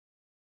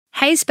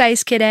Hey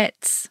Space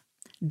Cadets!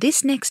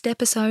 This next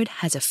episode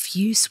has a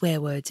few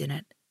swear words in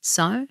it,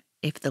 so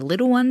if the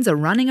little ones are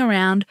running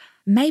around,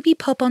 maybe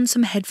pop on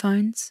some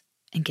headphones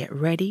and get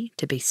ready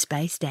to be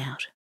spaced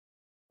out.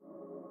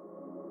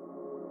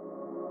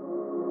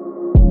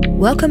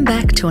 Welcome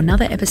back to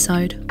another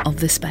episode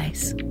of The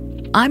Space.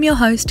 I'm your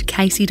host,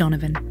 Casey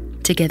Donovan.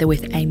 Together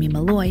with Amy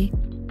Malloy,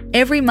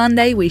 every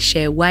Monday we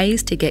share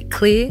ways to get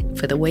clear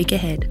for the week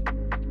ahead.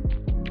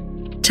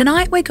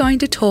 Tonight we're going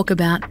to talk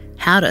about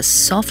how to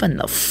soften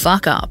the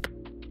fuck up.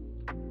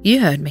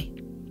 You heard me.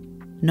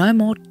 No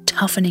more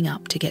toughening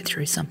up to get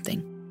through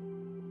something.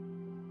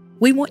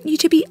 We want you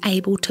to be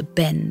able to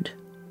bend,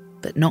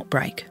 but not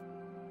break.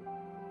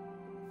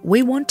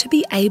 We want to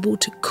be able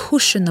to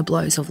cushion the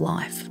blows of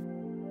life.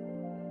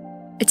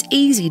 It's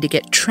easy to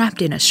get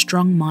trapped in a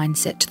strong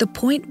mindset to the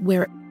point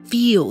where it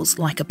feels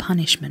like a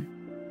punishment.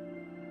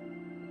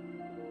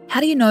 How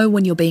do you know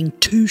when you're being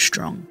too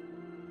strong?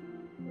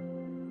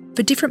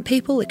 For different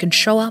people, it can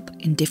show up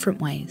in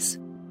different ways.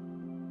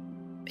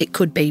 It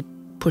could be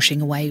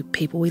pushing away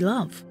people we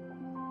love,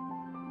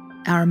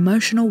 our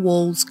emotional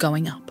walls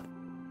going up,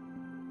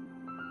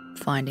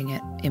 finding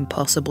it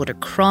impossible to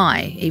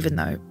cry even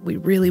though we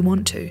really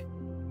want to.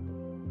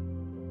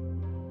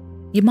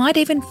 You might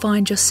even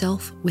find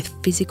yourself with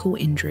physical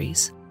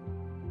injuries,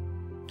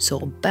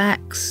 sore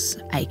backs,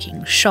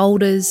 aching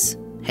shoulders,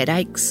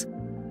 headaches,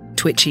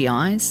 twitchy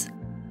eyes.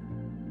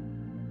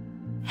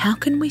 How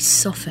can we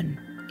soften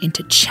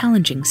into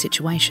challenging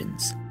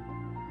situations?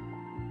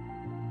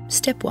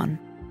 Step 1.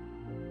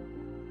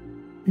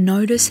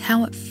 Notice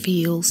how it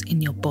feels in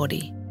your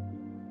body.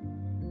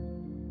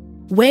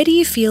 Where do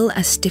you feel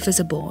as stiff as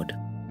a board?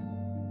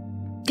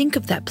 Think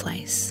of that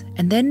place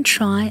and then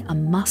try a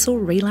muscle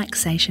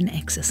relaxation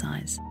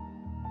exercise.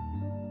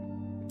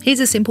 Here's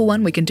a simple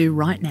one we can do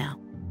right now.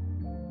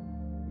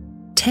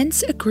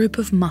 Tense a group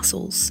of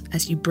muscles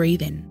as you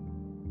breathe in.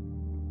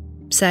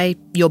 Say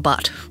your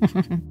butt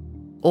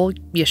or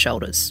your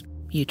shoulders,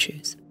 you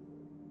choose.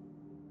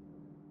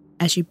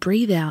 As you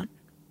breathe out,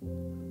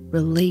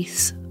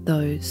 release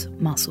those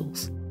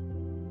muscles.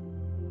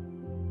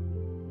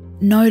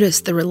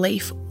 Notice the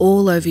relief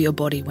all over your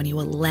body when you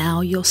allow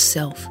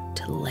yourself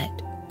to let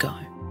go.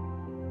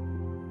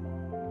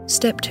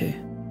 Step 2.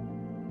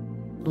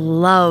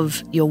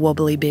 Love your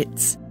wobbly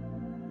bits.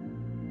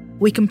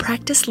 We can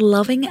practice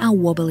loving our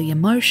wobbly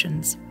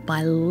emotions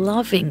by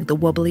loving the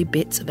wobbly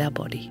bits of our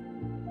body.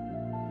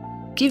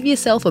 Give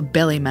yourself a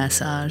belly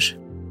massage.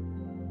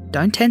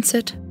 Don't tense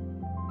it.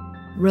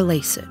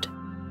 Release it.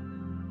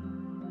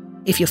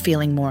 If you're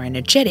feeling more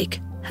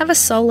energetic, have a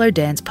solo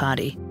dance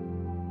party.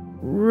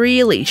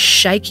 Really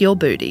shake your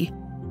booty.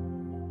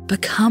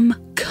 Become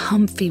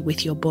comfy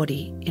with your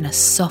body in a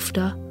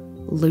softer,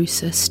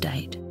 looser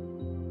state.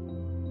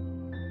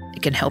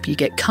 It can help you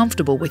get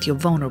comfortable with your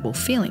vulnerable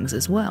feelings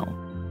as well.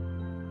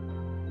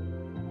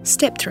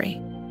 Step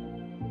 3.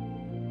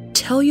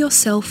 Tell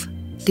yourself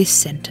this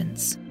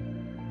sentence.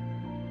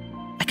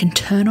 I can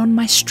turn on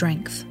my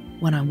strength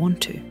when I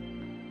want to.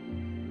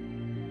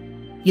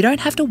 You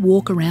don't have to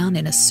walk around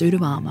in a suit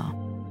of armour.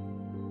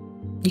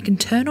 You can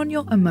turn on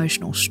your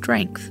emotional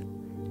strength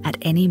at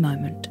any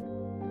moment.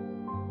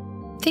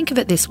 Think of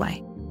it this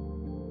way.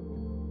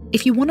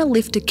 If you want to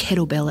lift a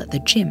kettlebell at the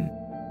gym,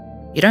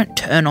 you don't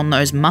turn on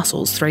those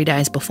muscles 3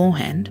 days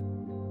beforehand.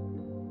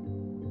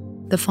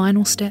 The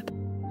final step.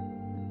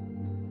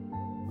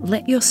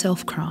 Let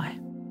yourself cry.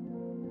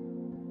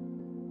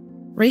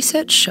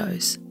 Research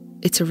shows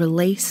it's a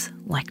release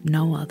like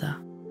no other.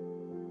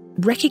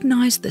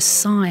 Recognise the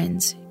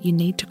signs you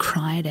need to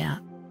cry it out.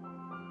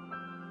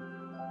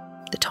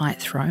 The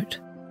tight throat,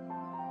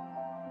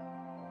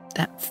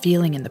 that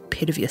feeling in the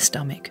pit of your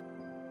stomach,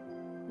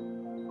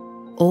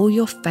 all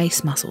your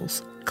face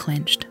muscles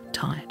clenched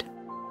tight.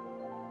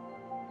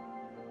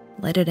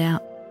 Let it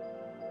out.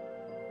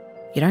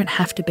 You don't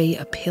have to be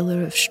a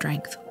pillar of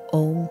strength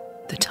all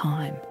the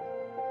time.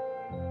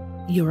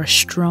 You're a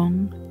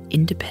strong,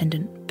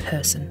 independent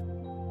person.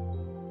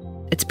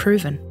 It's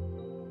proven.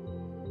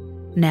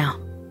 Now,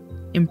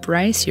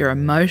 embrace your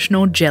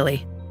emotional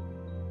jelly.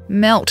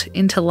 Melt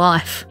into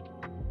life.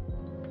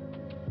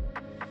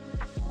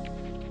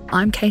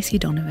 I'm Casey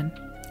Donovan,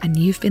 and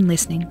you've been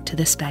listening to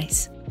The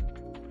Space.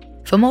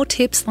 For more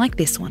tips like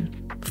this one,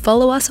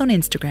 follow us on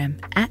Instagram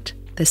at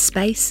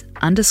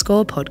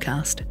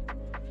 @thespace_podcast.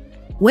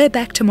 We're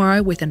back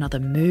tomorrow with another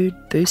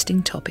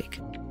mood-boosting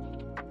topic.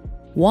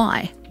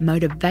 Why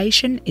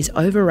motivation is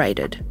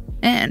overrated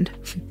and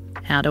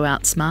how to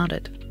outsmart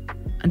it.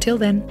 Until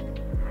then,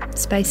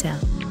 space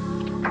out.